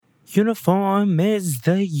Uniform is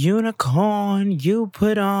the unicorn you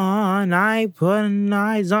put on. I put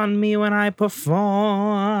eyes on me when I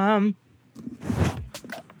perform.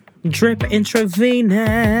 Drip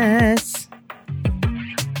intravenous.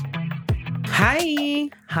 Hi.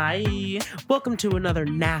 Hi. Welcome to another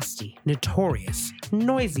nasty, notorious,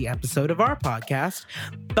 noisy episode of our podcast,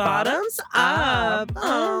 Bottoms Up.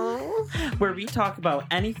 Oh. Where we talk about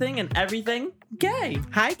anything and everything gay.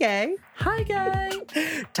 Hi, gay. Hi,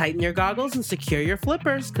 gay. Tighten your goggles and secure your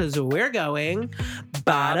flippers because we're going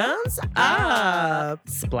bottoms up.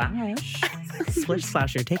 Splash. Splish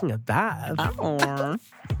splash, you're taking a bath. Oh.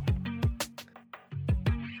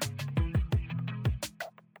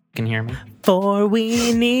 Can you hear me? For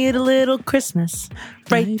we need a little Christmas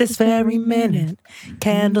right this very minute.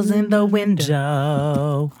 Candles in the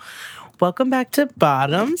window. Welcome back to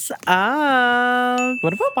Bottoms Up.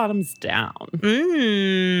 What about bottoms down?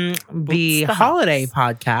 The holiday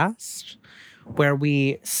podcast where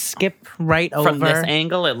we skip right over. From this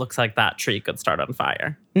angle, it looks like that tree could start on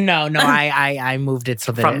fire. No, I moved it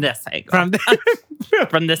so that From this angle.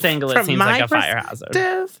 From this angle, it seems like a fire hazard.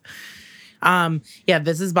 Yeah,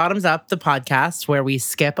 this is Bottoms Up, the podcast where we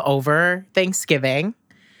skip over Thanksgiving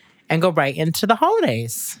and go right into the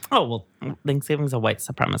holidays. Oh, well, Thanksgiving's a white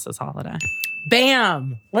supremacist holiday.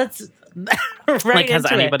 Bam! Let's has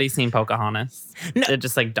anybody seen Pocahontas? No. It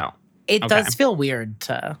just don't. It does feel weird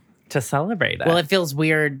to celebrate it. Well, it feels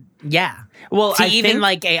weird, yeah. Well, to even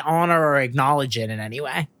honor or acknowledge it in any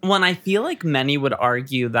way. When I feel like many would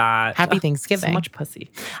argue that Happy Thanksgiving. So much pussy.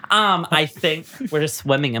 I think we're just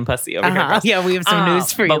swimming in pussy over here. Yeah, we have some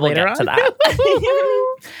news for you but later we'll get on.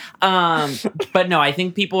 To that. But no, I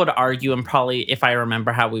think people would argue, and probably if I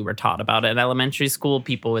remember how we were taught about it in elementary school,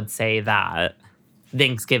 people would say that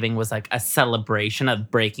Thanksgiving was like a celebration of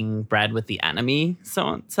breaking bread with the enemy, so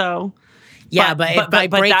and so. Yeah, but by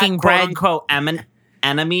breaking that bread, quote unquote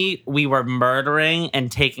enemy, we were murdering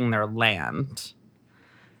and taking their land.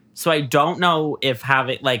 So I don't know if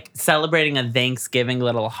celebrating a Thanksgiving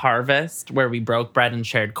little harvest where we broke bread and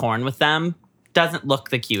shared corn with them doesn't look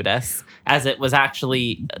the cutest, as it was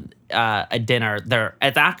actually a dinner.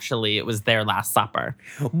 It was their last supper.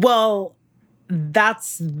 Well,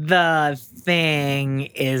 that's the thing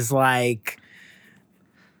is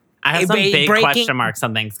I have some big question marks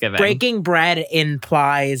on Thanksgiving. Breaking bread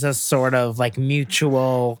implies a sort of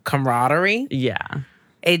mutual camaraderie. Yeah.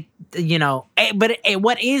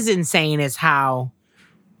 What is insane is how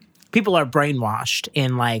people are brainwashed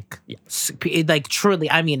in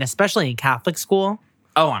truly, I mean, especially in Catholic school.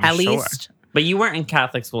 Oh, I'm at sure. least. But you weren't in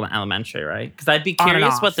Catholic school in elementary, right? Because I'd be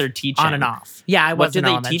curious what they're teaching. On and off. Yeah, I was in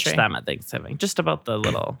elementary. What do they teach them at Thanksgiving? Just about the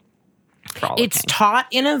little frolicking. It's taught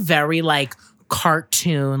in a very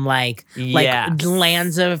cartoon,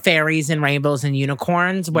 lands of fairies and rainbows and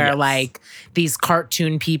unicorns, where these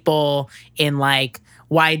cartoon people in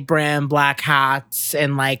wide brim black hats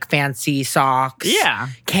and fancy socks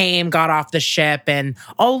got off the ship and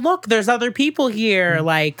look, there's other people here,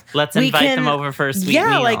 let's invite them over for a sweet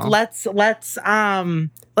meal.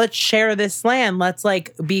 Let's share this land, let's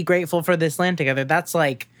be grateful for this land together. That's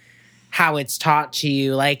how it's taught to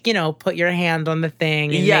you, put your hand on the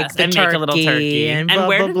thing and make a little turkey. And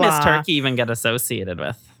where blah, did blah, this blah. turkey even get associated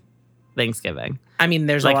with Thanksgiving? I mean,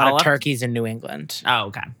 there's a lot of turkeys in New England. Oh,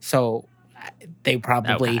 okay. So they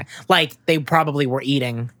probably were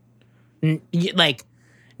eating Native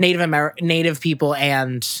people,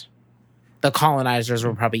 and the colonizers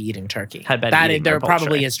were probably eating turkey. There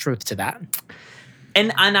probably is truth to that.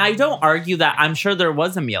 And I don't argue that. I'm sure there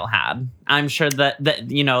was a meal had. I'm sure that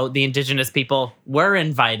the indigenous people were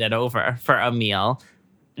invited over for a meal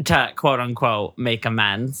to quote unquote make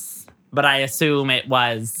amends. But I assume it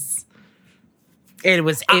was. I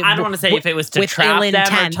don't want to say if it was to trap them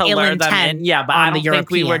or to lure them in. Yeah, but I don't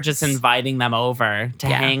think we were just inviting them over to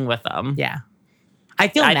hang with them. Yeah. I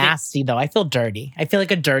feel nasty, though. I feel dirty. I feel like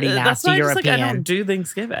a dirty, nasty European. I don't do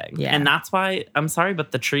Thanksgiving. Yeah. And that's why, I'm sorry,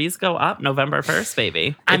 but the trees go up November 1st,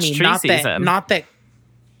 baby. It's tree season. Not that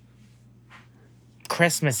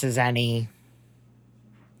Christmas is any...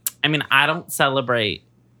 I mean, I don't celebrate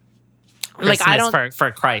Christmas for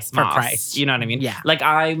Christ. For Christ. You know what I mean? Yeah.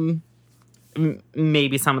 I'm...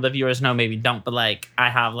 Maybe some of the viewers know, maybe don't, but I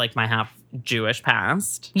have my half Jewish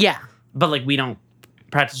past. Yeah. But we don't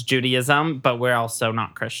practice Judaism, but we're also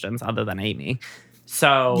not Christians other than Amy.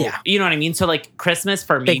 So, you know what I mean? So Christmas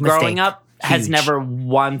for me growing up has never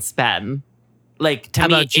once been to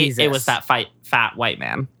me, it was that fat white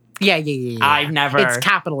man. Yeah. I've never. It's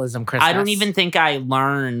capitalism Christmas. I don't even think I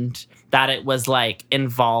learned that it was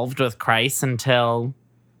involved with Christ until,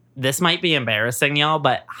 this might be embarrassing, y'all,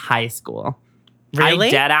 but high school. Really?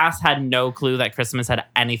 I deadass had no clue that Christmas had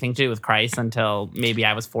anything to do with Christ until maybe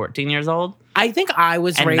I was 14 years old. I think I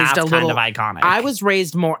was And raised that's a little... kind of iconic. I was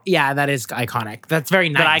raised more... Yeah, that is iconic. That's very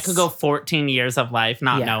nice. But I could go 14 years of life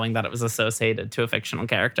not knowing that it was associated to a fictional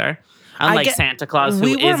character. Unlike Santa Claus,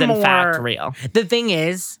 who is in fact real. The thing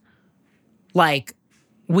is, like,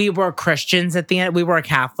 we were Christians at the end. We were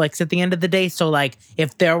Catholics at the end of the day. So, like,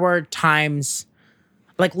 if there were times...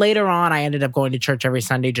 Like, later on, I ended up going to church every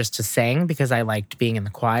Sunday just to sing because I liked being in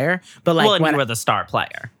the choir. But, like, when you were the star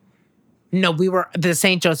player. No, we were the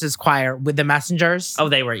St. Joseph's choir with the messengers. Oh,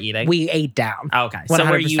 they were eating? We ate down. Oh, okay. 100%. So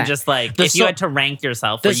were you just like, if you had to rank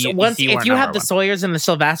yourself, if you had the Sawyers and the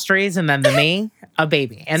Silvestris and then the me, a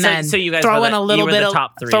baby. And then so you guys throw in a little bit of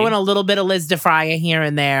top 3. Throw in a little bit of Liz DeFria here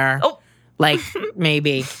and there. Oh. Like,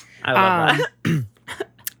 maybe. I love that.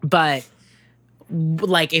 But...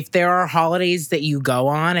 Like, if there are holidays that you go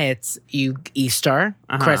on, it's Easter,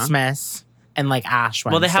 Christmas, and like Ash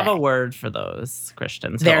Wednesday. Well, they have a word for those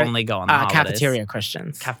Christians who only go on the holidays. Cafeteria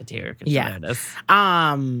Christians. Cafeteria Christians. Yeah. There it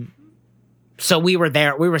is. So we were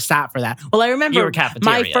there. We were sat for that. Well, I remember you were cafeterias.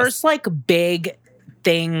 My first like big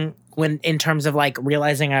thing when in terms of like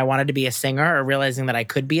realizing I wanted to be a singer or realizing that I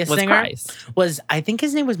could be a singer was I think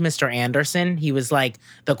his name was Mr. Anderson. He was like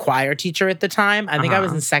the choir teacher at the time. I think I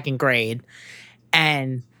was in 2nd grade.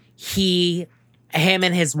 And him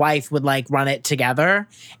and his wife would like run it together.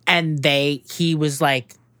 And he was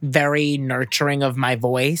like very nurturing of my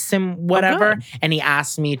voice and whatever. And he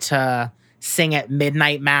asked me to sing at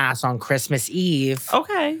midnight mass on Christmas Eve.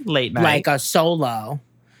 Okay. Late night. Like a solo.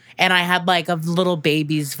 And I had like a little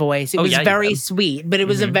baby's voice. It was very sweet, but it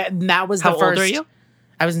was that was the first. How old are you?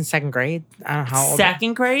 I was in 2nd grade. I don't know how old.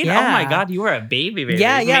 2nd grade? Yeah. Oh my God, you were a baby.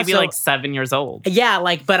 Yeah. Maybe like 7 years old. Yeah,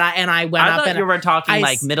 like, but I went up and you were talking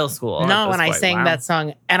like middle school. No, and I sang that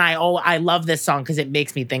song, and I love this song because it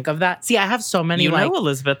makes me think of that. See, I have so many. You know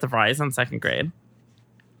Elizabeth DeVries in 2nd grade?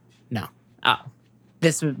 No. Oh.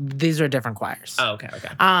 These are different choirs. Oh, okay.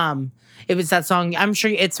 It was that song. I'm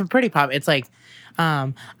sure it's a pretty pop. It's like,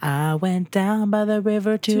 I went down by the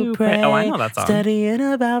river to pray. Oh, I know that song. Studying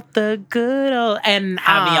about the good old. And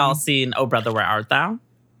have y'all seen Oh Brother, Where Art Thou?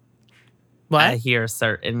 What? I hear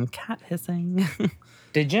certain cat hissing.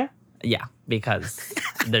 Did you? Yeah, because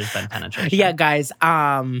there's been penetration. Yeah, guys.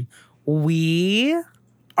 We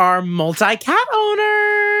are multi-cat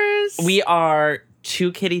owners. We are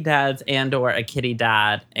 2 kitty dads and/or a kitty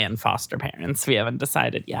dad and foster parents. We haven't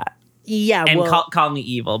decided yet. Yeah, and call me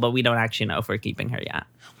evil, but we don't actually know if we're keeping her yet.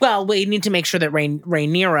 Well, we need to make sure that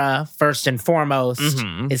Rhaenyra, first and foremost,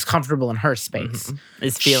 is comfortable in her space.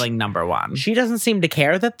 Is feeling number 1. She doesn't seem to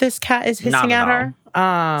care that this cat is hissing at her.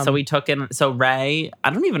 So we took in. So Ray, I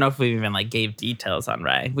don't even know if we even like gave details on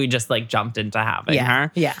Ray. We just like jumped into having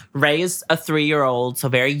her. Yeah. Ray is a 3-year-old, so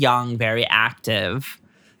very young, very active,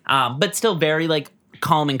 but still very like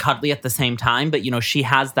calm and cuddly at the same time. But you know, she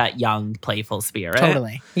has that young, playful spirit.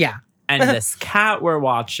 Totally. Yeah. And this cat we're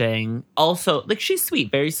watching also, like, she's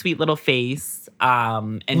sweet, very sweet little face.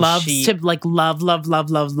 And loves to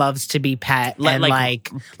be pet and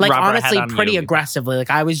like honestly pretty aggressively. Like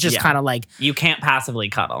I was just kind of like, you can't passively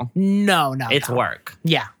cuddle. No, it's work.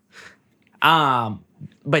 Yeah.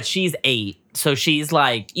 But she's 8, so she's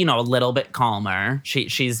like, you know, a little bit calmer.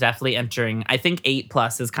 She's definitely entering. I think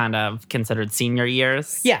 8+ is kind of considered senior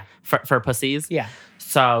years. Yeah. For pussies. Yeah.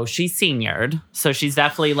 So she's seniored. So she's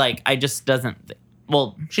definitely like, I just doesn't.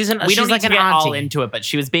 Well, we don't need like to get auntie. all into it, but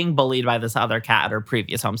she was being bullied by this other cat at her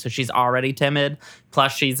previous home. So she's already timid.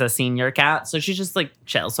 Plus, she's a senior cat. So she's just like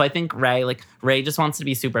chill. So I think Ray just wants to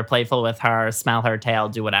be super playful with her, smell her tail,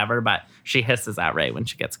 do whatever. But she hisses at Ray when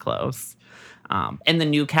she gets close. And the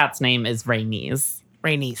new cat's name is Rhaenys.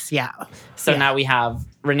 Rhaenys, yeah. So now we have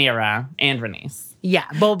Rhaenyra and Rhaenys. Yeah,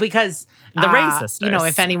 well, because the Ray sisters. You know,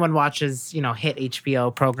 if anyone watches, you know, hit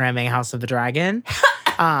HBO programming House of the Dragon,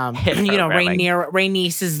 you know,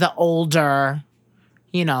 Rhaenys is the older,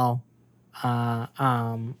 you know, what's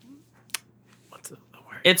the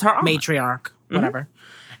word? It's her matriarch, whatever.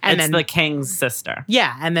 And it's the king's sister.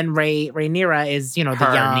 Yeah, and then Rhaenyra is, you know,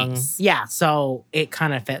 the young niece. Yeah, so it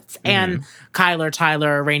kind of fits. And Kyler,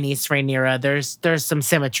 Tyler, Rhaenys, there's some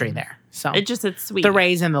symmetry there. So it's sweet. The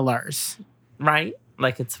Rays and the Lurs. Right?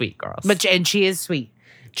 Like it's sweet girls. And she is sweet.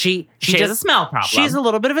 She has a smell problem. She's a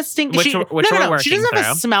little bit of a stinky. Which we're working she doesn't have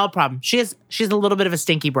through. a smell problem. She's a little bit of a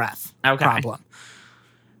stinky breath problem.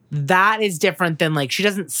 That is different than like she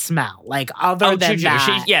doesn't smell like other than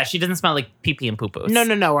that. She doesn't smell like pee pee and poo poos.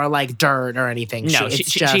 No, or like dirt or anything. No,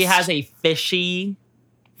 she has a fishy,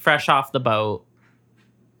 fresh off the boat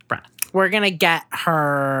breath. We're gonna get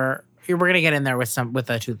her We're going to get in there with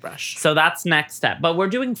a toothbrush. So that's next step. But we're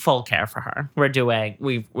doing full care for her.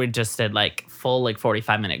 We just did like full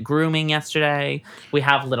 45-minute grooming yesterday. We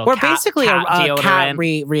have little we're basically a cat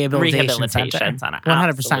rehabilitation center. 100%.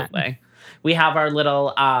 100%. We have our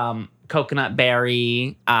little coconut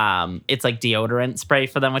berry. It's like deodorant spray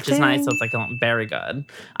for them, which is nice. So it's like very good.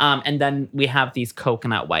 And then we have these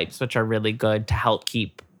coconut wipes, which are really good to help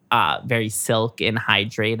keep very silk and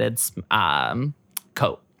hydrated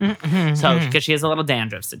coat. So because she has a little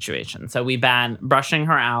dandruff situation. So we've been brushing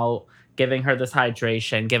her out, giving her this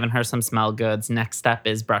hydration, giving her some smell goods. Next step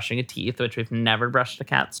is brushing a teeth, which we've never brushed a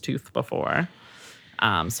cat's tooth before.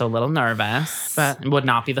 So a little nervous. But it would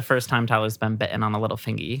not be the first time Tyler's been bitten on a little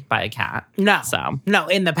fingy by a cat. No. So no,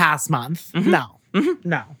 in the past month. No.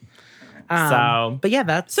 No. But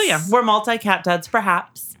yeah, we're multi-cat dads,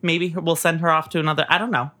 perhaps. Maybe we'll send her off to another, I don't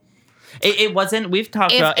know. It wasn't, we've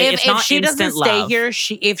talked about it. It's not instant love.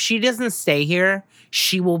 If she doesn't stay here,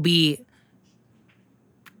 she will be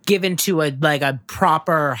given to a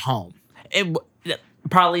proper home.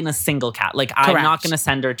 Probably in a single cat. Like, correct. I'm not going to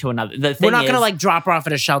send her to another. We're not going to drop her off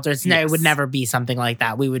at a shelter. It would never be something like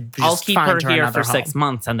that. We would just I'll keep her here for home. 6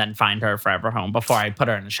 months and then find her a forever home before I put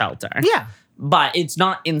her in a shelter. Yeah. But it's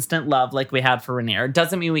not instant love like we had for Rainier.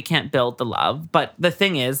 Doesn't mean we can't build the love. But the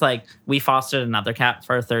thing is, we fostered another cat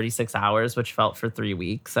for 36 hours, which felt for 3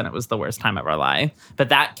 weeks, and it was the worst time of our life. But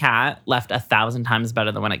that cat left 1,000 times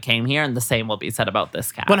better than when it came here, and the same will be said about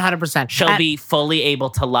this cat. 100%. She'll be fully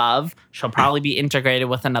able to love. She'll probably be integrated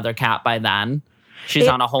with another cat by then. She's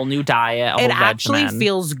on a whole new diet, a whole regimen. It actually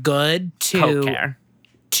feels good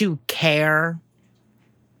to care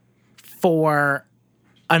for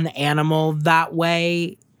an animal that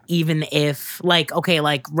way, even if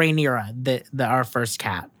Rhaenyra, our first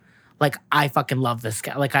cat. I fucking love this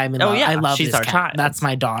cat. I'm in love. I love she's this our cat. child. That's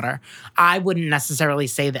my daughter. I wouldn't necessarily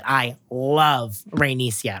say that I love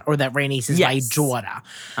Rhaenys yet, or that Rhaenys is my daughter.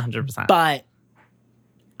 100%. But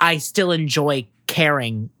I still enjoy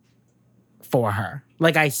caring for her.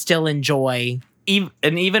 I still enjoy.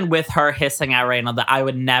 Even with her hissing at Raina that I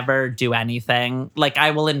would never do anything.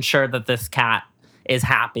 I will ensure that this cat is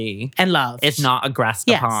happy and loved. It's not aggressed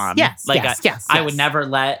upon. Yes. I would never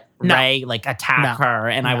let Ray attack her,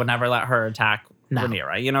 and I would never let her attack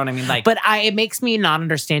Rhaenyra. You know what I mean? But it makes me not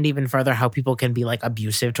understand even further how people can be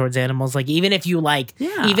abusive towards animals. Even if you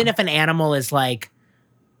even if an animal is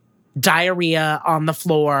diarrhea on the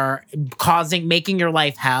floor, making your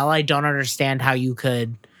life hell, I don't understand how you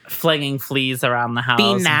could flinging fleas around the house,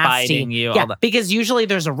 be nasty, biting you. Yeah, because usually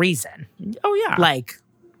there's a reason. Oh yeah,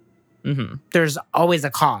 there's always a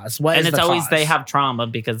cause. And it's always they have trauma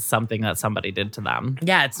because something that somebody did to them.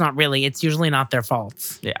 Yeah, it's usually not their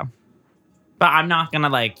faults. Yeah. But I'm not going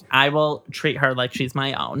to I will treat her like she's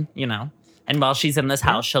my own, And while she's in this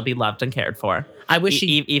house, she'll be loved and cared for. I wish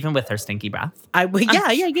even with her stinky breath.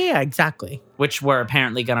 Yeah, exactly. Which we're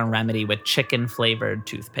apparently going to remedy with chicken flavored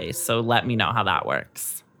toothpaste. So let me know how that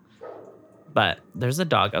works. But there's a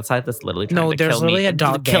dog outside that's literally trying to kill me. A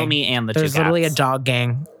dog gang. Kill me and the there's two cats. There's literally a dog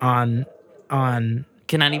gang on.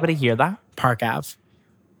 Can anybody hear that? Park Ave.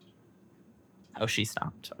 Oh, she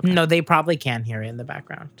stopped. Okay. No, they probably can hear it in the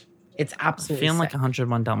background. It's absolutely feeling sick.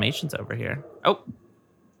 101 Dalmatians over here. Oh,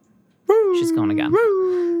 she's going again.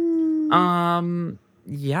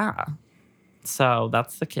 Yeah. So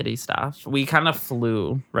that's the kitty stuff. We kind of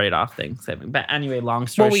flew right off Thanksgiving. But anyway, long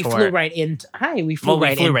story short. We flew right into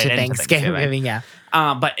Thanksgiving, yeah.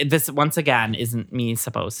 But this, once again, isn't me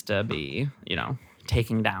supposed to be,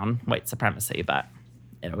 taking down white supremacy, but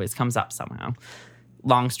it always comes up somehow.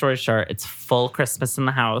 Long story short, it's full Christmas in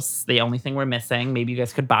the house. The only thing we're missing, maybe you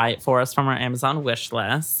guys could buy it for us from our Amazon wish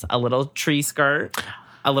list, a little tree skirt,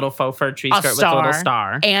 a little faux fur tree skirt with a little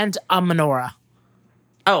star. And a menorah.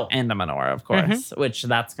 Oh, and a menorah, of course, which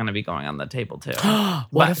that's going to be going on the table too.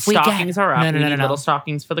 What if we stockings are up? No. We need little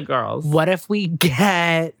stockings for the girls. What if we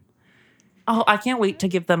get? Oh, I can't wait to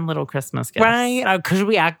give them little Christmas gifts. Right? Because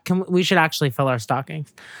we should actually fill our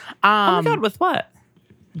stockings. Oh my God, with what?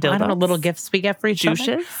 Dildos? I don't know, little gifts we get for each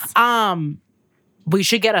other. We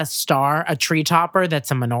should get a tree topper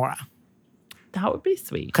that's a menorah. That would be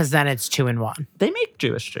sweet. Because then it's 2 in 1. They make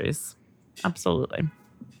Jewish trees. Absolutely.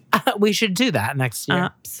 We should do that next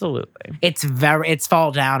year. Absolutely. It's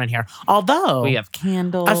fall down in here. Although we have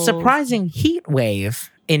candles. A surprising heat wave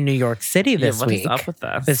in New York City this week. What is up with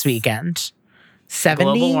this? This weekend. 70.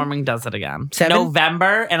 Global warming does it again.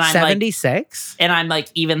 November, and I'm 76. And I'm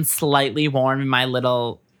even slightly warm in my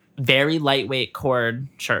little, very lightweight cord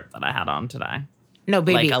shirt that I had on today. No,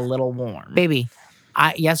 baby. A little warm. Baby,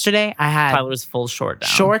 yesterday I had Tyler's full short down.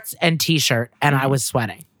 Shorts and t-shirt, and I was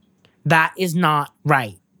sweating. That is not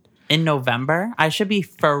right. In November? I should be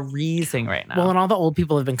freezing right now. Well, and all the old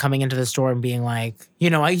people have been coming into the store and being like,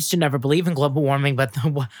 I used to never believe in global warming, but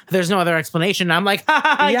there's no other explanation. And I'm like,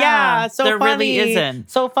 yeah, so there funny. really isn't.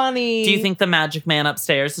 So funny. Do you think the magic man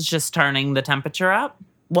upstairs is just turning the temperature up?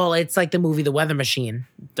 Well, it's like the movie The Weather Machine.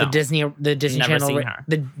 The Disney Never Channel. Seen her.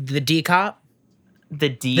 The D Cop. The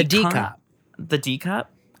D Cup? The D Cup?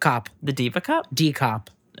 Cop. The Diva Cup? D Cop.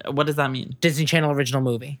 What does that mean? Disney Channel original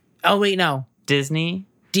movie. Oh, wait, no. Disney?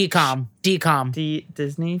 DCOM.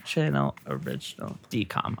 Disney Channel original.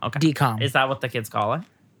 DCOM. Okay. DCOM. Is that what the kids call it?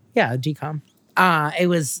 Yeah, DCOM. It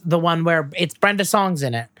was the one where it's Brenda Song's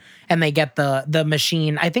in it. And they get the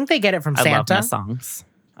machine. I think they get it from Santa. I love the songs.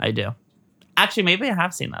 I do. Actually, maybe I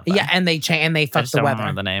have seen that. Then. Yeah, and they fuck the weather.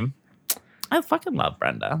 Remember the name. I fucking love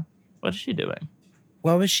Brenda. What is she doing?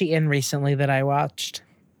 What was she in recently that I watched?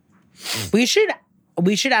 We should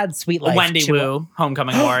add Sweet Life Wendy to Wu,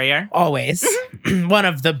 Homecoming Warrior. Always. One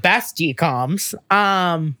of the best DCOMs.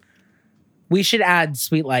 We should add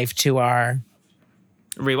Sweet Life to our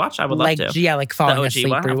rewatch. I would love to. Yeah, like falling OG asleep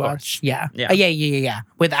one, rewatch. Yeah. Yeah. Yeah.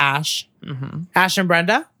 With Ash. Mm-hmm. Ash and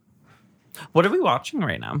Brenda. What are we watching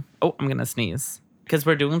right now? Oh, I'm gonna sneeze because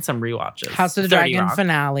we're doing some rewatches. House of the Dragon Rock.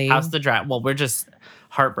 finale. House of the Dragon. Well, we're just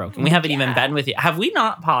heartbroken. We haven't even been with you. Have we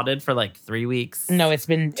not potted for like 3 weeks? No, it's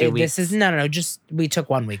been 2 weeks. This is no. Just we took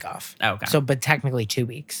 1 week off. Okay. So, but technically 2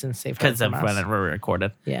 weeks since they've because of when we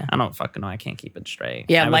recorded. Yeah. I don't fucking know. I can't keep it straight.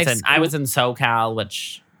 Yeah, I was in SoCal,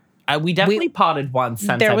 which we definitely potted once.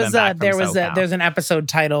 Since there's an episode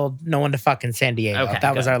titled "No One to Fuck in San Diego." Okay,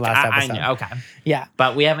 that was our last episode. I knew, okay. Yeah,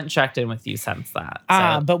 but we haven't checked in with you since that.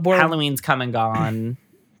 So but Halloween's come and gone.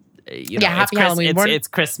 Happy Halloween. It's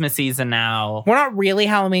Christmas season now. We're not really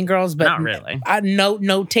Halloween girls, but not really.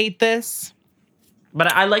 Notate this.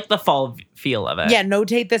 But I like the fall feel of it. Yeah,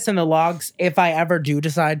 notate this in the logs. If I ever do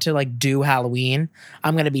decide to do Halloween,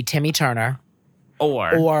 I'm gonna be Timmy Turner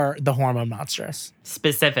or the Hormone Monstress.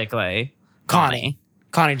 Specifically, Connie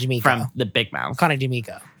D'Amico from the Big Mouth. Connie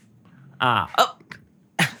D'Amico.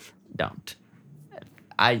 Don't.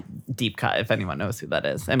 I deep cut if anyone knows who that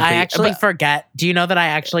is. I actually forget. Do you know that I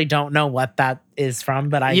actually don't know what that is from?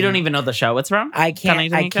 But you don't even know the show it's from? I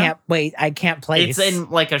can't. I can't. Wait. I can't place. It's in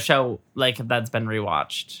a show that's been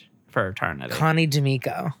rewatched for eternity. Connie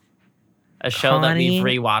D'Amico. A show that we've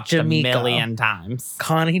rewatched a million times.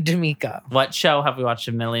 Connie D'Amico. What show have we watched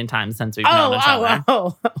a million times since we've known each other?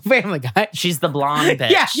 Oh, Family Guy. She's the blonde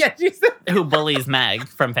bitch. yeah. Who bullies Meg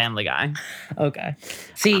from Family Guy. Okay.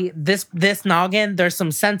 See, this noggin, there's some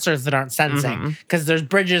sensors that aren't sensing because there's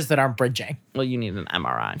bridges that aren't bridging. Well, you need an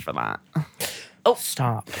MRI for that. Oh,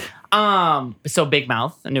 stop. So Big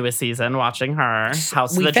Mouth, the newest season, watching her.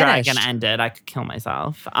 House of the Dragon ended. I could kill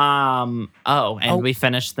myself. We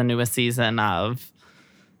finished the newest season of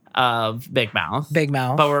Big Mouth.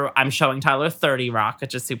 But I'm showing Tyler 30 Rock,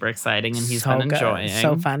 which is super exciting, and he's been enjoying.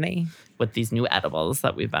 So funny. With these new edibles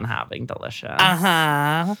that we've been having. Delicious.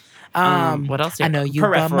 Uh-huh. What else? I know you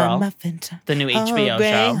Peripheral. muffin. The new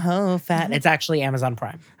HBO show. Fat. It's actually Amazon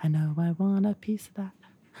Prime. I know I want a piece of that.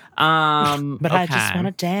 But I just want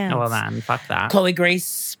to dance. Well then, fuck that. Chloe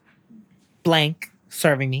Grace blank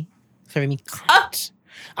serving me cut.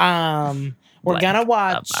 We're gonna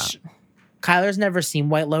watch. Kyler's never seen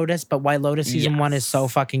White Lotus, but White Lotus season 1 is so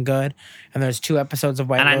fucking good. And there's 2 episodes of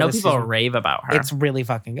White Lotus. And I know people rave about her. It's really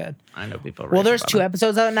fucking good. I know people rave Well, there's about 2 her.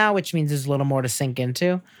 episodes out now, which means there's a little more to sink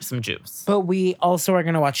into. Some juice. But we also are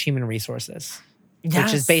gonna watch Human Resources. Yes.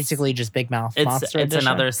 Which is basically just Big Mouth Monster It's Edition.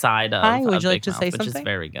 another side of Hi, would you like Big to Mouth, say which something? is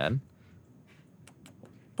very good.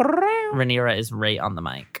 Rhaenyra is right on the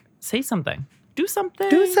mic. Say something. Do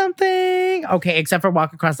something. Okay, except for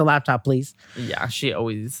walk across the laptop, please. Yeah, she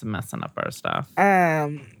always messing up our stuff.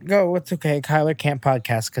 Go. It's okay. Kyler can't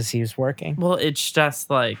podcast because he's working. Well, it's just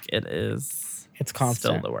like it is. It's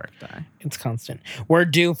constant. Still the work day. It's constant. We're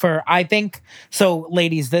due for. I think so,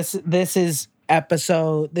 ladies. This is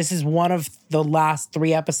episode. This is one of the last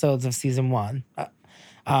 3 episodes of season 1.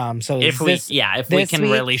 So if we can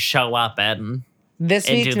really show up and this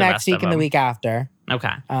week, next week, and the week after.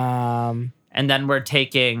 Okay. And then we're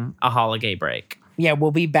taking a holiday break. Yeah,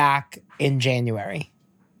 we'll be back in January.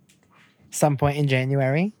 Some point in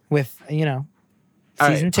January with,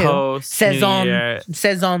 season 2.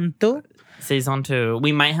 Saison 2. Season 2.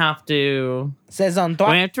 We might have to... Saison 3.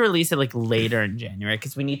 We have to release it later in January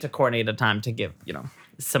because we need to coordinate a time to give,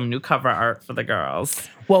 some new cover art for the girls.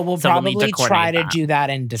 Well, we'll probably try to do that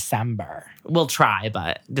in December. We'll try,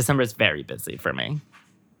 but December is very busy for me.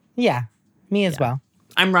 Yeah, me as well.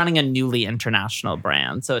 I'm running a newly international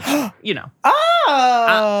brand, so it's, Oh,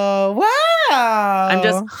 I'm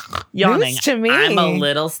just yawning. News to me. I'm a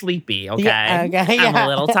little sleepy, okay? Yeah, okay, I'm yeah. a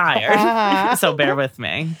little tired, so bear with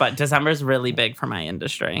me. But December's really big for my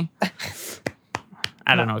industry.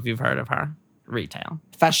 I don't know if you've heard of her. Retail.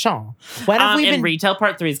 Fashion. When have we been... Retail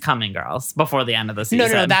part 3 is coming, girls, before the end of the season.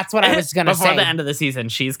 No, that's what I was going to say. Before the end of the season,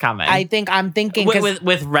 she's coming. I'm thinking...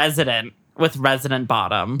 With resident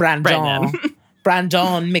bottom.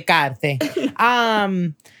 Brandon McCarthy.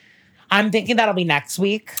 I'm thinking that'll be next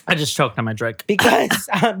week. I just choked on my drink. Because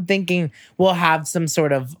I'm thinking we'll have some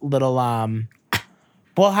sort of little... We're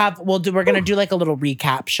going to do like a little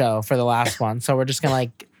recap show for the last one. So we're just going to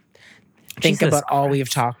like... think about all we've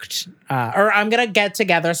talked. Or I'm going to get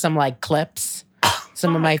together some like clips.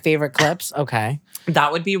 Some of my favorite clips. Okay.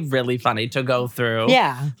 That would be really funny to go through.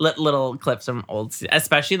 Yeah. Little clips from old,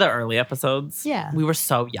 especially the early episodes. Yeah. We were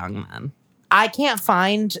so young then. I can't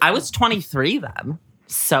find... I was 23 then.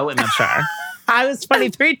 So immature. I was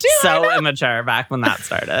 23 too. So immature back when that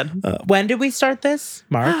started. When did we start this?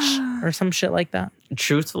 March or some shit like that?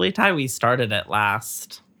 Truthfully, Ty, we started it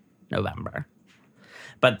last November.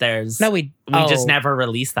 But we just never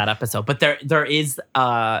released that episode. But there is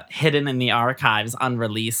a hidden in the archives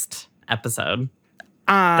unreleased episode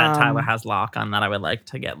that Tyler has lock on that I would like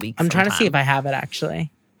to get leaked. I'm trying to see if I have it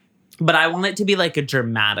actually. But I want it to be like a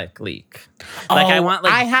dramatic leak. Like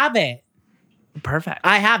I have it. Perfect.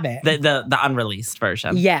 I have it. The unreleased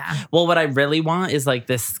version. Yeah. Well, what I really want is like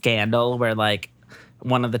this scandal where like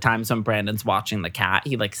one of the times when Brandon's watching the cat,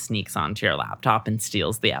 he like sneaks onto your laptop and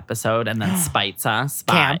steals the episode and then spites us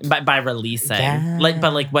by releasing. Yeah.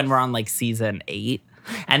 But when we're on like season 8,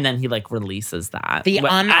 and then he like releases that. The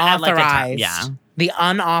unauthorized. Yeah. The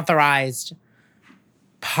unauthorized.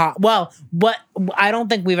 Well, what I don't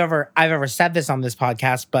think I've ever said this on this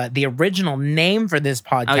podcast, but the original name for this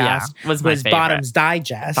podcast was Bottoms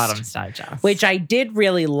Digest. Bottoms Digest. Which I did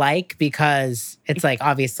really like because it's like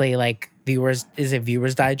obviously like Viewers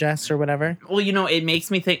Digest or whatever? Well, it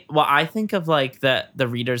makes me think. Well, I think of like the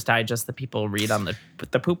Reader's Digest that people read on the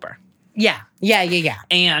pooper. Yeah.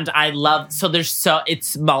 And I love it's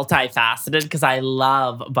multifaceted because I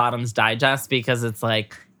love Bottoms Digest because it's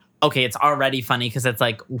like, okay, it's already funny because it's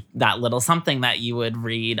like that little something that you would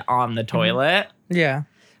read on the toilet. Yeah.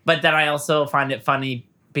 But then I also find it funny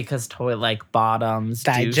because bottoms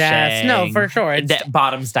digest. Douching, no, for sure.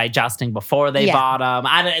 Bottoms digesting before they bottom.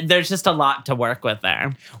 There's just a lot to work with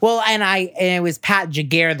there. Well, and it was Pat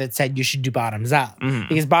Jaguar that said you should do bottoms up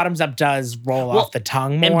because bottoms up does roll off the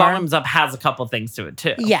tongue more. And bottoms up has a couple things to it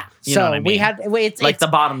too. Yeah. You know what I mean? It's the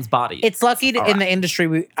bottoms body. It's lucky in the industry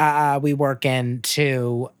we work in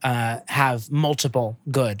to have multiple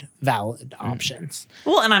good, valid options.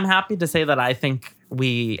 Well, and I'm happy to say that I think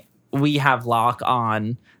we have lock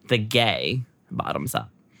on the gay bottoms up.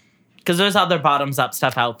 Because there's other bottoms up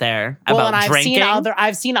stuff out there about drinking.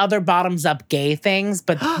 I've seen other bottoms up gay things,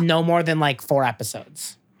 but no more than like 4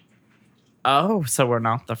 episodes. Oh, so we're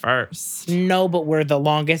not the first. No, but we're the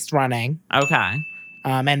longest running. Okay.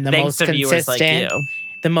 And the most consistent, like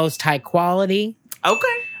the most high quality.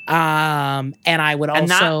 Okay. And I would also... And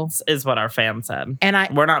that is what our fans said.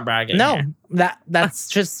 And we're not bragging. No, here. that's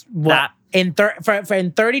just what... In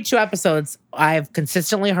 32 episodes, I've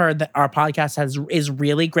consistently heard that our podcast is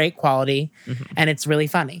really great quality and it's really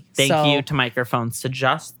funny. Thank you to microphones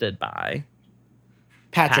suggested by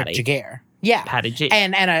Patrick Jaguar. Yeah, Patty G,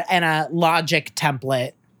 and a Logic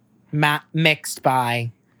template mixed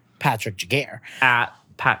by Patrick Jaguar at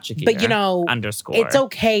Pat Jaguar. But _ it's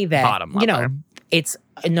okay that bottom it's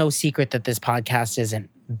no secret that this podcast isn't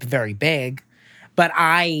very big, but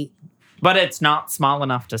it's not small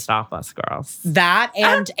enough to stop us, girls. That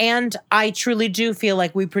and I truly do feel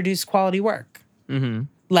like we produce quality work. Mm-hmm.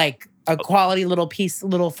 Like a quality little piece,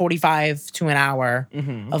 little 45 to an hour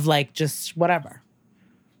of like just whatever.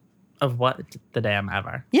 Of what the damn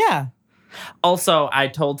ever. Yeah. Also, I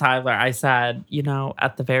told Tyler, I said,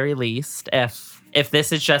 at the very least, if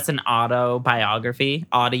this is just an audio biography,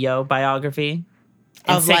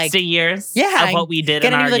 in 60 years of what we did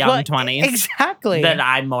in our young 20s. Exactly. Then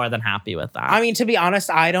I'm more than happy with that. I mean, to be honest,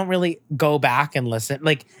 I don't really go back and listen.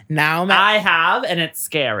 Like, now... I have, and it's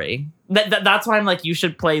scary. That's why I'm like, you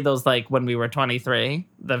should play those, like, when we were 23,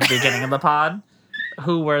 the beginning of the pod.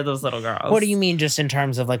 Who were those little girls? What do you mean just in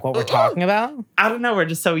terms of, like, what we're talking about? I don't know. We're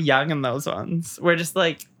just so young in those ones. We're just,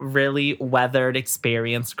 like, really weathered,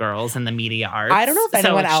 experienced girls in the media arts. I don't know if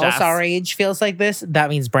anyone else our age feels like this. That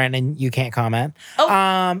means, Brandon, you can't comment.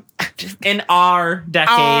 Oh. In our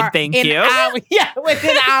decade, thank you.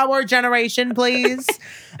 Within our generation, please.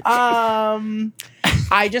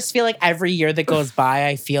 I just feel like every year that goes by,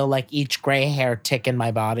 I feel like each gray hair tick in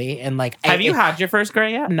my body. And like, have you had your first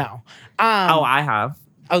gray yet? No. I have.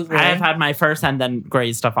 Oh, really? I have had my first and then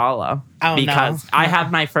grays to follow. Oh, because no. I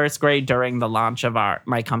had my first gray during the launch of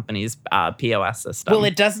my company's POS system. Well,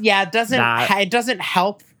 it doesn't. Yeah, it doesn't. It doesn't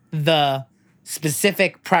help the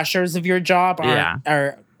specific pressures of your job.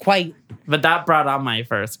 Are quite. But that brought on my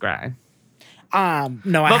first gray. No,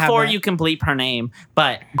 before you can bleep her name,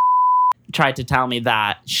 but tried to tell me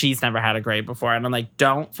that she's never had a gray before, and I'm like,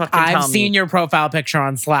 don't fucking tell me. I've seen your profile picture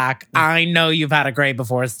on Slack. I know you've had a gray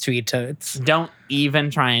before, sweet toots. Don't even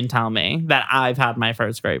try and tell me that I've had my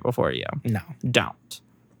first gray before you. No. Don't.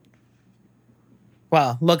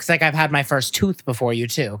 Well, looks like I've had my first tooth before you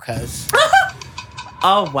too, because...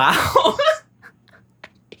 Oh, wow.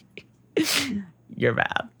 You're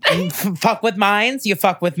bad. Fuck with mines, you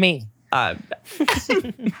fuck with me. But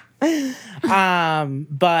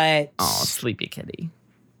oh, sleepy kitty.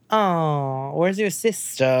 Oh, where's your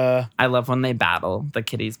sister? I love when they battle. The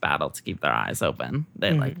kitties battle to keep their eyes open.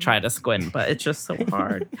 They like try to squint, but it's just so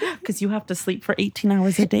hard because you have to sleep for 18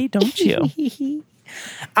 hours a day, don't you?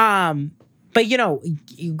 But you know,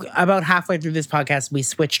 about halfway through this podcast, we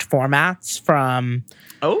switched formats from.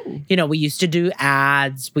 You know, we used to do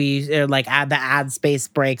ads. We like add the ad space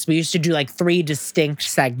breaks. We used to do like 3 distinct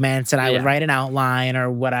segments, and I would write an outline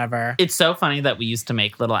or whatever. It's so funny that we used to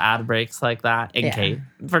make little ad breaks like that. In case,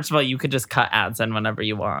 first of all, you could just cut ads in whenever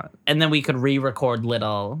you want, and then we could re-record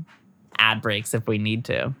little ad breaks if we need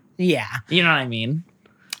to. Yeah, you know what I mean.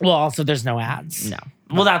 Well, also, there's no ads. No.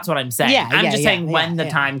 Well, that's what I'm saying. Yeah, I'm just saying when the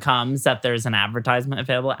time comes that there's an advertisement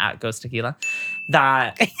available at Ghost Tequila,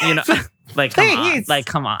 that you know. Like,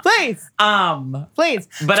 come on. Please. Please.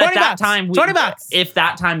 But at that bucks. time,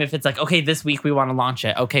 $20. If it's like, okay, this week we want to launch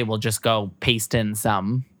it. Okay, we'll just go paste in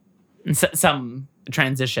some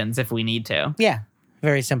transitions if we need to. Yeah.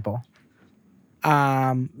 Very simple. What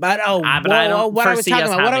I was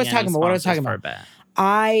talking about.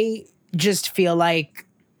 I just feel like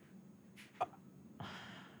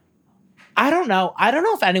I don't know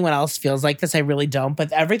if anyone else feels like this. I really don't.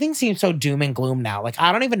 But everything seems so doom and gloom now. Like,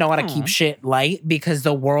 I don't even know how to keep shit light because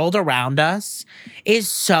the world around us is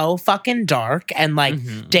so fucking dark. And,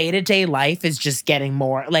 like, day-to-day life is just getting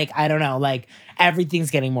more, like, I don't know, like, everything's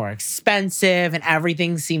getting more expensive and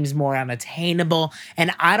everything seems more unattainable.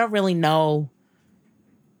 And I don't really know,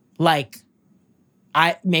 like...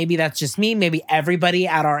 maybe that's just me. Maybe everybody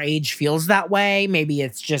at our age feels that way. Maybe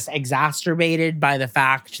it's just exacerbated by the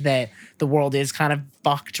fact that the world is kind of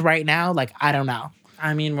fucked right now. Like, I don't know.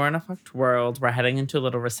 I mean, we're in a fucked world. We're heading into a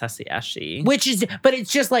little recession-eshy. But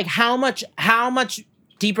it's just like, how much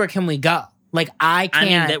deeper can we go? Like, I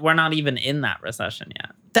can't. I mean, we're not even in that recession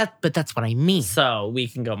yet. But that's what I mean. So we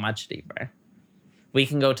can go much deeper. We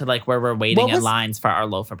can go to like where we're waiting in lines for our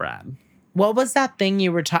loaf of bread. What was that thing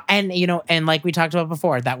you were talking? And, you know, and like we talked about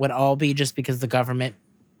before, that would all be just because the government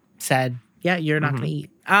said, yeah, you're not going to eat.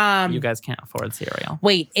 You guys can't afford cereal.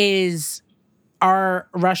 Wait, are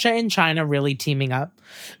Russia and China really teaming up?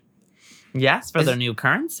 Yes, for their new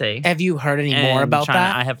currency. Have you heard any more about China,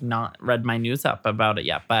 that? I have not read my news up about it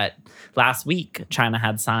yet, but last week, China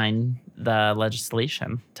had signed the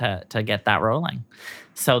legislation to get that rolling.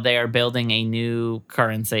 So they are building a new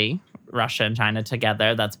currency, Russia and China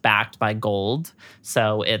together, that's backed by gold.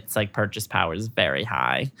 So it's like purchase power is very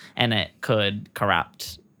high, and it could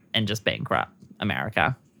corrupt and just bankrupt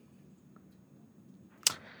America.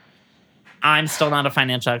 I'm still not a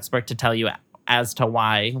financial expert to tell you as to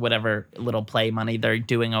why whatever little play money they're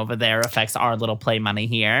doing over there affects our little play money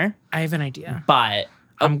here. I have an idea. But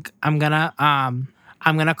I'm gonna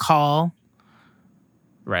call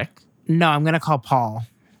Rick. No, I'm gonna call Paul.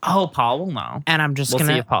 Oh, Paul will know. And I'm just gonna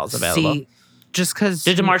see if Paul's available. Just because.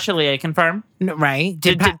 Did DeMarchelier confirm? No, right.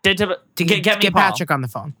 Get Paul. Patrick on the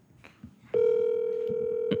phone.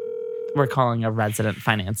 We're calling a resident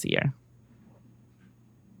financier.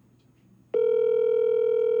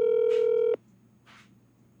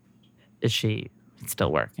 Is she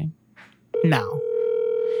still working? No.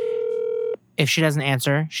 If she doesn't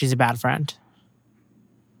answer, she's a bad friend.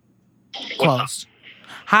 Closed.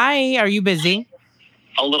 Hi, are you busy?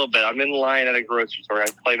 A little bit. I'm in line at a grocery store. I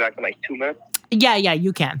can play back in like 2 minutes. Yeah,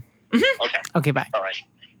 you can. Okay. Okay, bye. All right.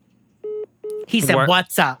 He said,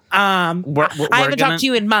 what's up? I haven't talked to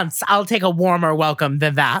you in months. I'll take a warmer welcome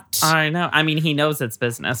than that. I know. I mean, he knows it's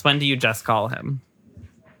business. When do you just call him?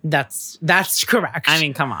 That's correct. I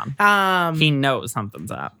mean, come on. He knows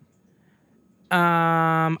something's up.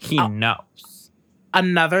 He knows.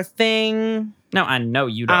 Another thing. No, I know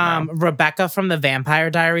you don't know. Rebecca from the Vampire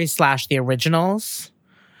Diaries / The Originals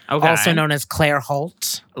also known as Claire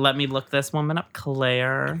Holt. Let me look this woman up.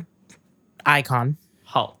 Claire Icon.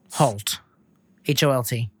 Holt. Holt.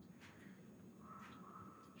 Holt.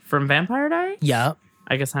 From Vampire Diaries? Yup.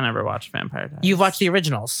 I guess I never watched Vampire Diaries. You've watched the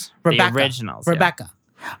originals. Rebecca. The originals. Rebecca.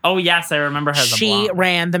 Yeah. Oh, yes. I remember her as a She blonde.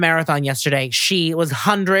 ran the marathon yesterday. She was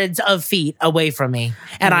hundreds of feet away from me.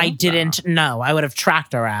 And I didn't know. I would have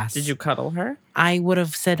tracked her ass. Did you cuddle her? I would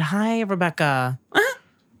have said, hi, Rebecca.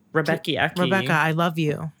 Rebecca, I love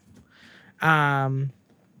you.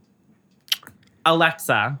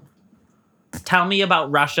 Alexa, tell me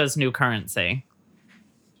about Russia's new currency.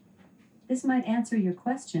 This might answer your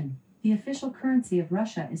question. The official currency of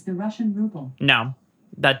Russia is the Russian ruble. No,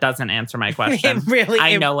 that doesn't answer my question.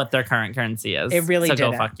 I know what their current currency is. It really didn't.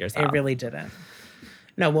 So go fuck yourself. It really didn't.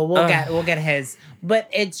 No, well, we'll get his. But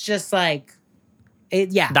it's just like,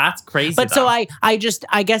 That's crazy. But so I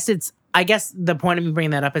guess the point of me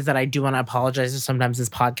bringing that up is that I do want to apologize if sometimes this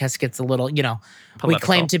podcast gets a little, Political. We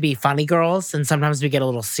claim to be funny girls and sometimes we get a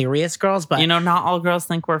little serious girls, but not all girls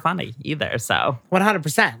think we're funny either, so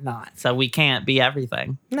 100% not. So we can't be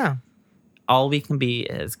everything. No. All we can be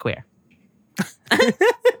is queer.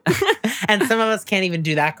 And some of us can't even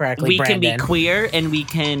do that correctly, We Brandon. can be queer and we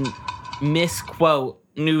can misquote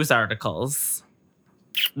news articles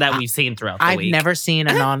that we've seen throughout the week.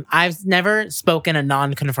 I've never spoken a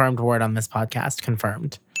non-confirmed word on this podcast.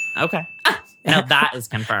 Confirmed. Okay. Now that is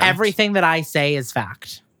confirmed. Everything that I say is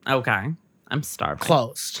fact. Okay. I'm starving.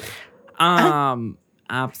 Closed.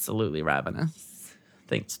 Absolutely ravenous.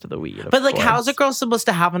 Thanks to the weed. But like, how's a girl supposed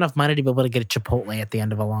to have enough money to be able to get a Chipotle at the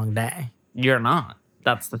end of a long day? You're not.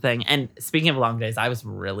 That's the thing. And speaking of long days, I was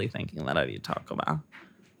really thinking that I need Taco Bell.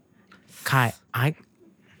 Kai,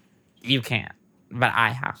 You can't, but I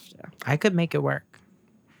have to. I could make it work.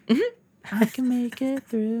 I can make it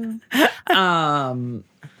through.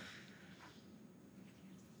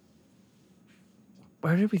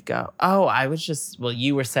 Where did we go? Oh, I was just,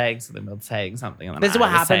 you were saying something about saying something. And then This is what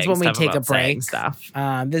happens when we take a break. Stuff.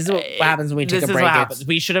 This is what happens when we take a break. What happens.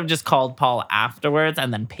 We should have just called Paul afterwards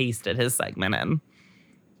and then pasted his segment in.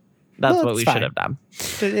 That's what we should have done.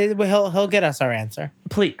 He'll get us our answer.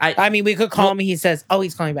 Please. I mean, we could call him. He says, "Oh,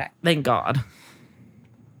 he's calling back." Thank God.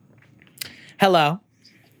 Hello.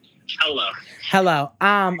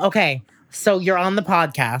 Okay. So you're on the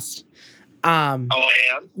podcast. Oh, I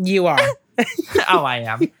am? You are. Oh, I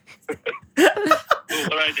am. What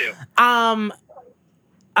do I do?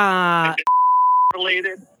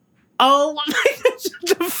 Related? Oh,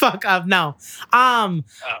 shut the fuck up. No.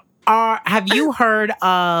 Have you heard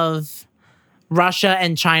of Russia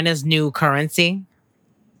and China's new currency?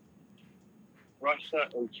 Russia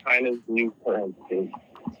and China's new currency.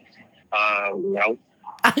 No.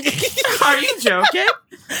 Are you joking?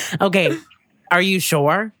 Okay. Are you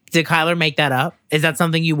sure? Did Kyler make that up? Is that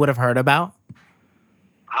something you would have heard about?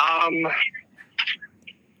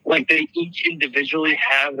 Like they each individually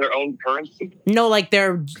have their own currency? No, like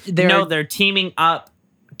they're teaming up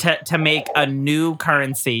to make a new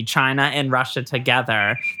currency, China and Russia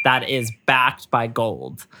together, that is backed by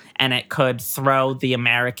gold. And it could throw the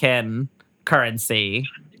American currency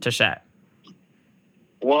to shit.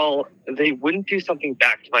 Well, they wouldn't do something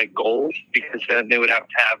backed by gold because then they would have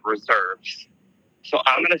to have reserves. So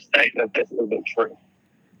I'm going to say that this isn't true.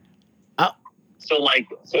 Oh. So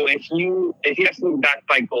if you have something backed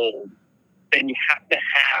by gold, then you have to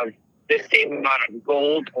have the same amount of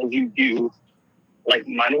gold as you do like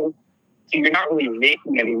money. So you're not really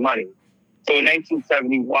making any money. So in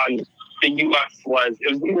 1971, the U.S. was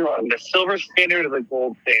either on the silver standard or the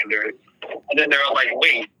gold standard. And then they were like,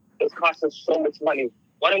 wait, this costs us so much money.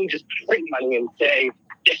 Why don't we just print money and say,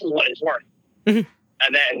 this is what it's worth? Mm-hmm.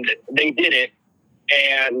 And then they did it.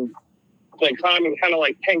 And the economy kind of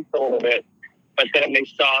like tanked a little bit. But then they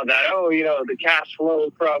saw that, the cash flow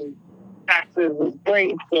from taxes is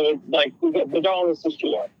great. So it's like the dollar's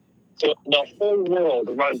secure. So the whole world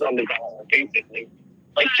runs on the dollar, basically.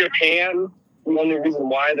 Like Japan, the only reason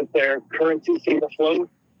why that their currency stays afloat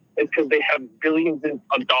is because they have billions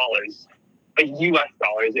of dollars, like U.S.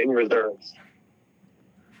 dollars in reserves.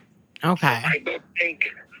 Okay.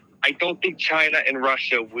 I don't think China and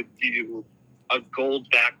Russia would do a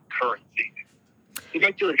gold-backed currency. They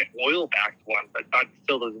might do like an oil-backed one, but that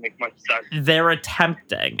still doesn't make much sense. They're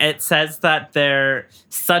attempting. It says that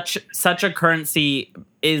such a currency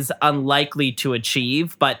is unlikely to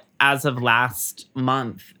achieve, but as of last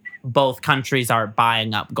month, both countries are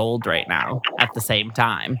buying up gold right now at the same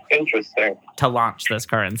time. Interesting. To launch this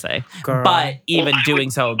currency. Girl. But even doing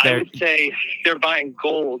so, I would say they're buying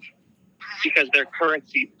gold because their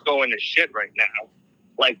currency's going to shit right now.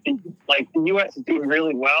 Like the U.S. is doing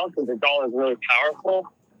really well because the dollar is really powerful,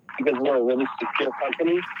 because we're a really secure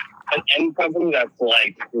company. But any company that's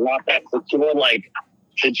like not that secure, like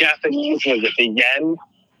the Japanese, was it the yen?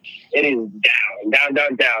 It is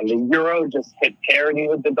down. The euro just hit parity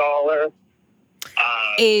with the dollar.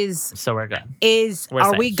 So we're good.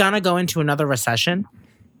 Are we gonna go into another recession?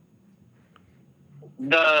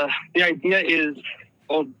 The idea is,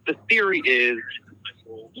 well, the theory is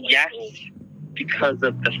yes, because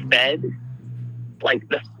of the Fed. Like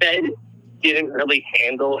the Fed didn't really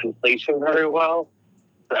handle inflation very well.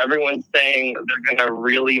 So everyone's saying they're going to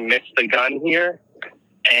really miss the gun here.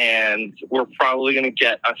 And we're probably going to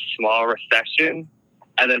get a small recession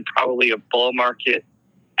and then probably a bull market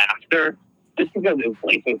after. Just because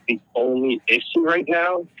inflation is the only issue right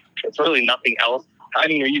now. It's really nothing else. I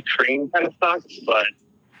mean, Ukraine kind of sucks, but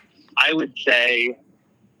I would say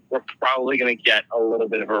we're probably going to get a little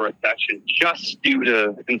bit of a recession just due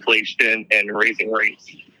to inflation and raising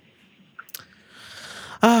rates.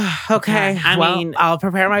 Okay. I mean, I'll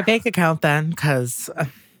prepare my bank account then, because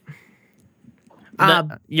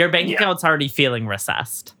your bank account's already feeling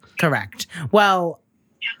recessed. Correct. Well,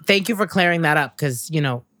 thank you for clearing that up, because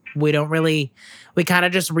we kind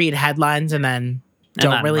of just read headlines and then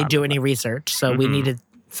don't really do any research. So we needed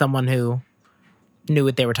someone who knew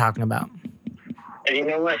what they were talking about. And you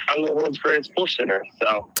know what? I'm the world's greatest bullshitter,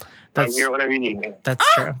 so I'm here whenever you need me. That's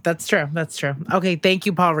true. That's true. Okay, thank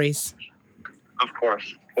you, Paul Reese. Of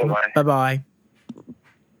course. Bye-bye. Bye-bye.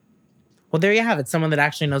 Well, there you have it. Someone that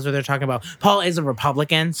actually knows what they're talking about. Paul is a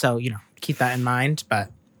Republican, so, keep that in mind. But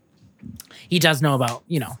he does know about,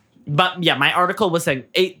 But, yeah, my article was saying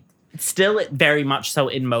still very much so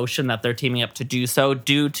in motion that they're teaming up to do so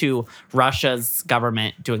due to Russia's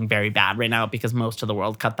government doing very bad right now because most of the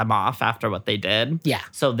world cut them off after what they did. Yeah.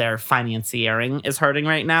 So their financiering is hurting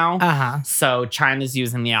right now. Uh-huh. So China's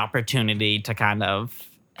using the opportunity to kind of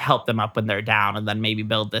help them up when they're down and then maybe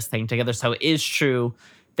build this thing together. So it is true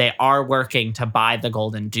they are working to buy the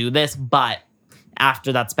gold and do this, but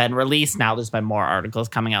after that's been released, now there's been more articles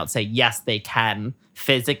coming out say, yes, they can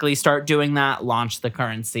physically start doing that, launch the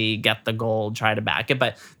currency, get the gold, try to back it,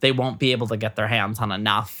 but they won't be able to get their hands on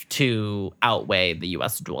enough to outweigh the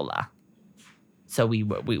US dollar. So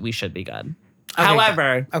we should be good. Okay,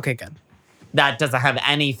 However, good. Okay, good. That doesn't have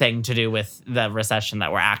anything to do with the recession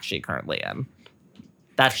that we're actually currently in.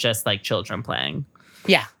 That's just like children playing.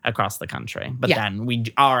 Yeah. Across the country. But then we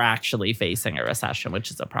are actually facing a recession, which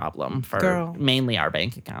is a problem for mainly our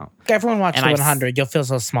bank account. Everyone watch the 100. You'll feel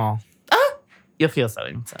so small. You'll feel so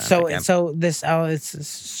insignificant. So this,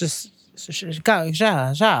 it's just, too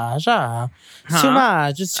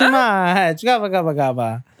much. It's too much. Gabba, gabba,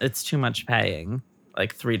 gabba. It's too much paying.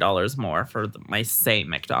 Like $3 more for my same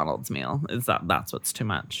McDonald's meal. That's what's too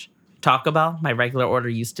much. Taco Bell, my regular order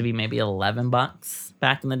used to be maybe $11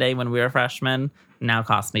 back in the day when we were freshmen. Now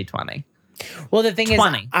costs me $20. Well, the thing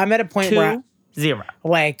 20. Is, I'm at a point where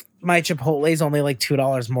like my Chipotle is only like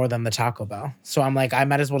 $2 more than the Taco Bell. So I'm like, I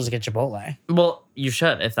might as well just get Chipotle. Well, you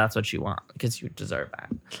should if that's what you want because you deserve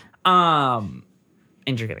that. And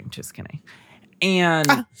you're getting too skinny.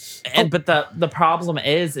 But the problem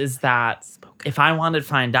is that if I wanted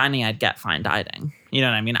fine dining, I'd get fine dining. You know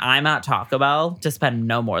what I mean? I'm at Taco Bell to spend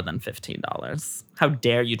no more than $15. How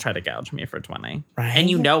dare you try to gouge me for $20? Right.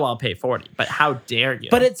 And I'll pay $40. But how dare you?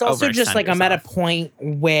 But it's also just like I'm at a point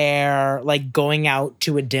where like going out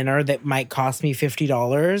to a dinner that might cost me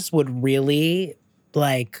 $50 would really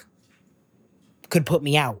could put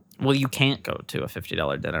me out. Well, you can't go to a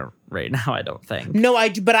 $50 dinner right now, I don't think. No,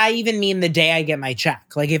 but I even mean the day I get my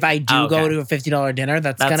check. Like if I do go to a $50 dinner,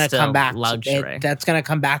 that's going to come back. Luxury. That's going to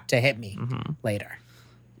come back to hit me later.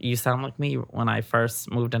 You sound like me when I first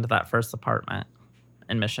moved into that first apartment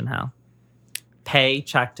in Mission Hill. Pay like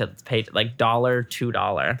 $1,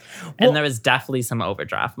 $2. And there was definitely some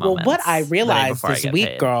overdraft moments. Well, what I realized this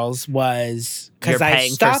week, girls, was because you're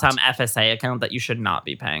paying for some FSA account that you should not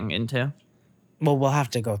be paying into. Well, we'll have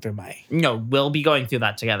to go through No, we'll be going through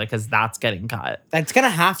that together because that's getting cut. That's going to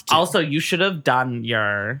have to. Also, you should have done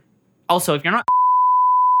your... Also, if you're not...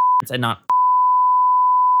 and not...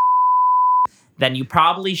 then you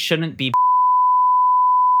probably shouldn't be...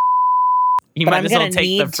 You might as well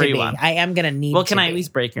take the free one. I am going to need Well, can I at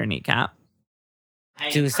least break your kneecap?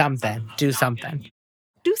 Do something. Do something.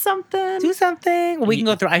 We can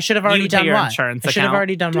go through. I should have already done what? I should have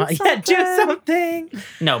already done what? Yeah, do something.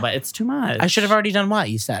 No, but it's too much. I should have already done what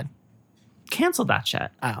you said. Cancel that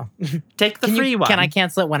shit. Oh. Take the free one. Can I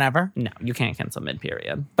cancel it whenever? No, you can't cancel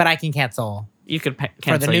mid-period. But I can cancel. You could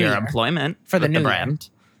cancel your employment for the new brand.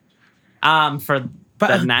 For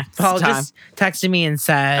the next Paul time. just texted me and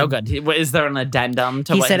said, Oh, good. Is there an addendum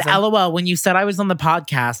to he what said, he said? LOL, when you said I was on the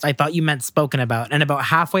podcast, I thought you meant spoken about. And about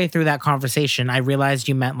halfway through that conversation, I realized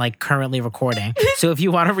you meant like currently recording. So if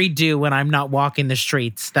you want to redo when I'm not walking the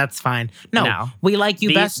streets, that's fine. No. We like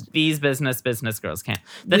you best. These business girls can't.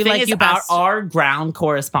 The We thing like is, you best. our ground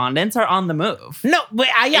correspondents are on the move. No, wait,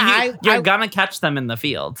 You're gonna catch them in the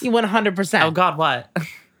field. 100%. Oh God, what?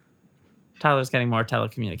 Tyler's getting more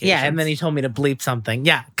telecommunications. Yeah, and then he told me to bleep something.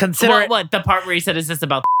 Yeah, consider it. What? The part where he said, "Is this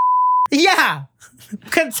about?" Yeah,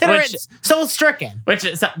 consider it soul stricken. Which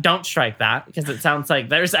is, don't strike that because it sounds like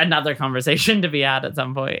there's another conversation to be had at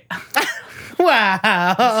some point.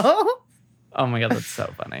 Wow. Oh my God, that's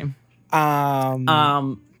so funny.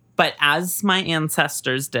 But as my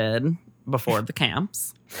ancestors did before the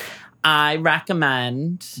camps, I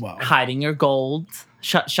recommend hiding your gold,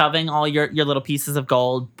 shoving all your little pieces of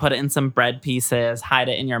gold, put it in some bread pieces, hide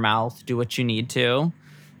it in your mouth, do what you need to,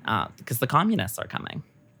 because the communists are coming.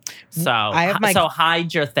 So, so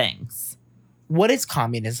hide your things. What is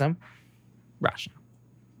communism? Russia.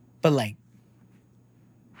 But like,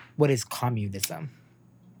 what is communism?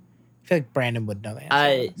 I feel like Brandon would know the answer.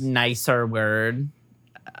 A nicer word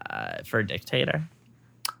for dictator.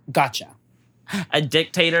 Gotcha. A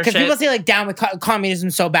dictatorship. Because people say like down with communism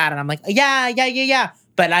so bad, and I'm like, yeah.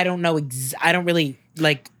 But I don't know. I don't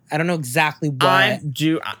know exactly what.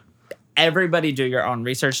 Everybody do your own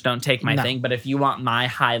research. Don't take my thing. But if you want my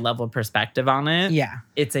high level perspective on it,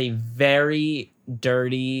 it's a very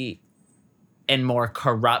dirty and more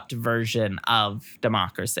corrupt version of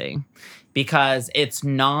democracy, because it's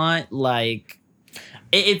not like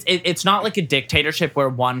it's not like a dictatorship where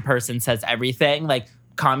one person says everything. Like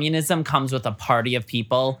communism comes with a party of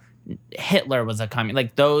people. Hitler was a communist,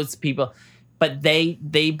 like those people, but they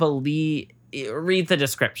believe. Read the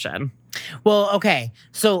description. Well, okay.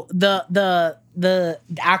 So the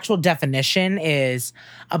actual definition is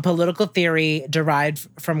a political theory derived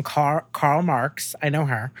from Karl Marx, I know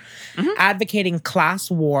her, advocating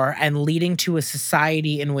class war and leading to a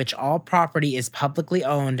society in which all property is publicly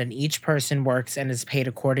owned and each person works and is paid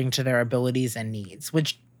according to their abilities and needs,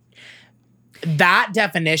 which that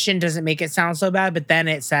definition doesn't make it sound so bad, but then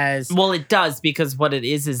it says... Well, it does, because what it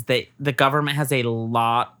is that the government has a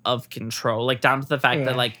lot of control, like down to the fact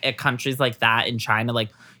that like at countries like that in China, like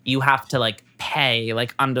you have to like pay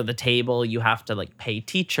like under the table, you have to like pay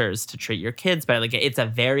teachers to treat your kids better. Like it's a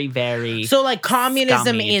very, very... So like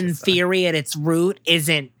communism in theory at its root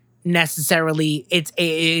isn't necessarily...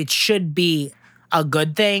 It should be a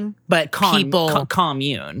good thing, but people...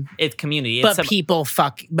 commune. It's community. But people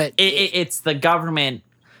fuck... But it's the government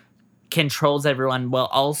controls everyone, while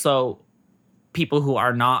also people who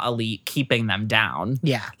are not elite keeping them down.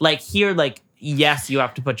 Yeah. Like here, like, yes, you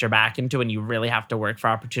have to put your back into it and you really have to work for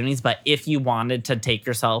opportunities, but if you wanted to take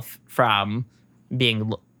yourself from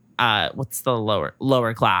being... what's the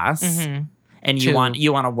lower class... Mm-hmm. And you want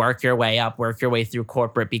to work your way up, work your way through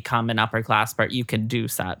corporate, become an upper class part, you can do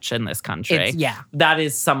such in this country. That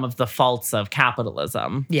is some of the faults of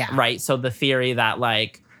capitalism. Yeah. Right? So the theory that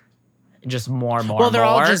like just more. Well, they're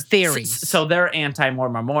all just theories. So they're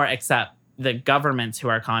anti-more, except the governments who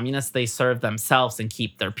are communists, they serve themselves and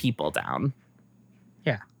keep their people down.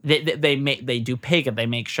 Yeah. They do pig it. They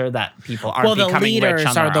make sure that people aren't becoming rich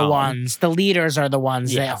on their own. The leaders are the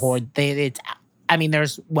ones that hoard. I mean,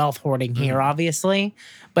 there's wealth hoarding here, obviously.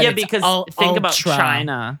 But because think about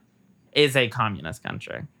China is a communist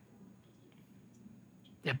country.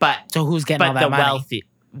 But so who's getting all that money? Wealthy,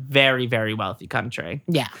 very, very wealthy country.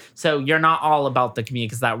 Yeah. So you're not all about the community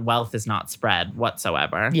because that wealth is not spread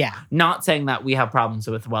whatsoever. Yeah. Not saying that we have problems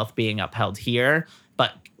with wealth being upheld here,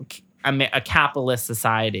 but a capitalist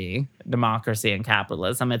society, democracy and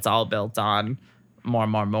capitalism, it's all built on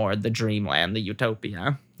more, the dreamland, the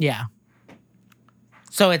utopia. Yeah.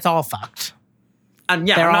 So it's all fucked. And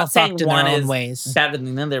yeah, I'm not saying one is better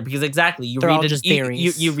than the other, because exactly you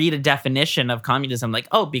read a definition of communism like,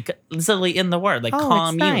 because literally in the word like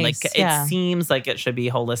commune, nice. Like it seems like it should be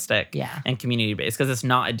holistic and community based, because it's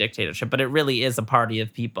not a dictatorship, but it really is a party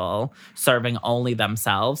of people serving only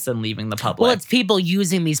themselves and leaving the public. Well, it's people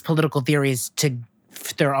using these political theories to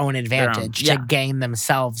their own advantage to gain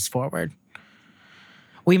themselves forward.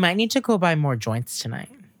 We might need to go buy more joints tonight.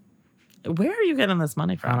 Where are you getting this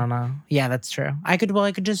money from? I don't know. Yeah, that's true. I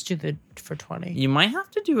could just do the for 20. You might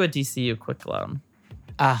have to do a DCU quick loan.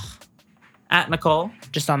 At Nicole.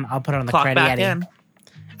 I'll put it on the clock credit back in.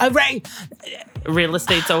 Right. Real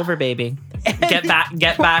estate's over, baby. Get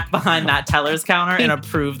back behind that teller's counter and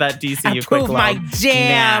approve that DCU quick loan. Approve my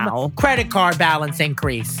damn credit card balance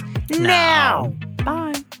increase. Now.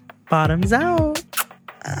 Bye. Bottoms out.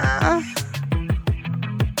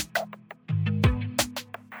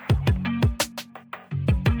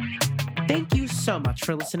 Thank you so much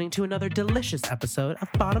for listening to another delicious episode of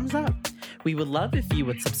Bottoms Up. We would love if you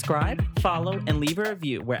would subscribe, follow, and leave a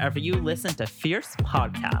review wherever you listen to Fierce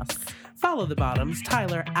Podcasts. Follow the Bottoms,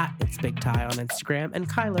 Tyler at It's Big Ty on Instagram, and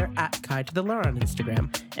Kyler at Kai to the Lure on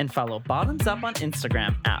Instagram. And follow Bottoms Up on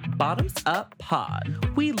Instagram at Bottoms Up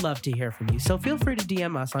Pod. We love to hear from you, so feel free to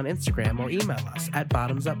DM us on Instagram or email us at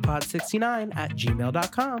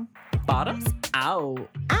bottomsuppod69@gmail.com. Bottoms out.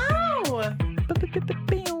 Ow!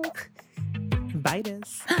 Bite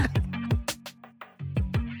us.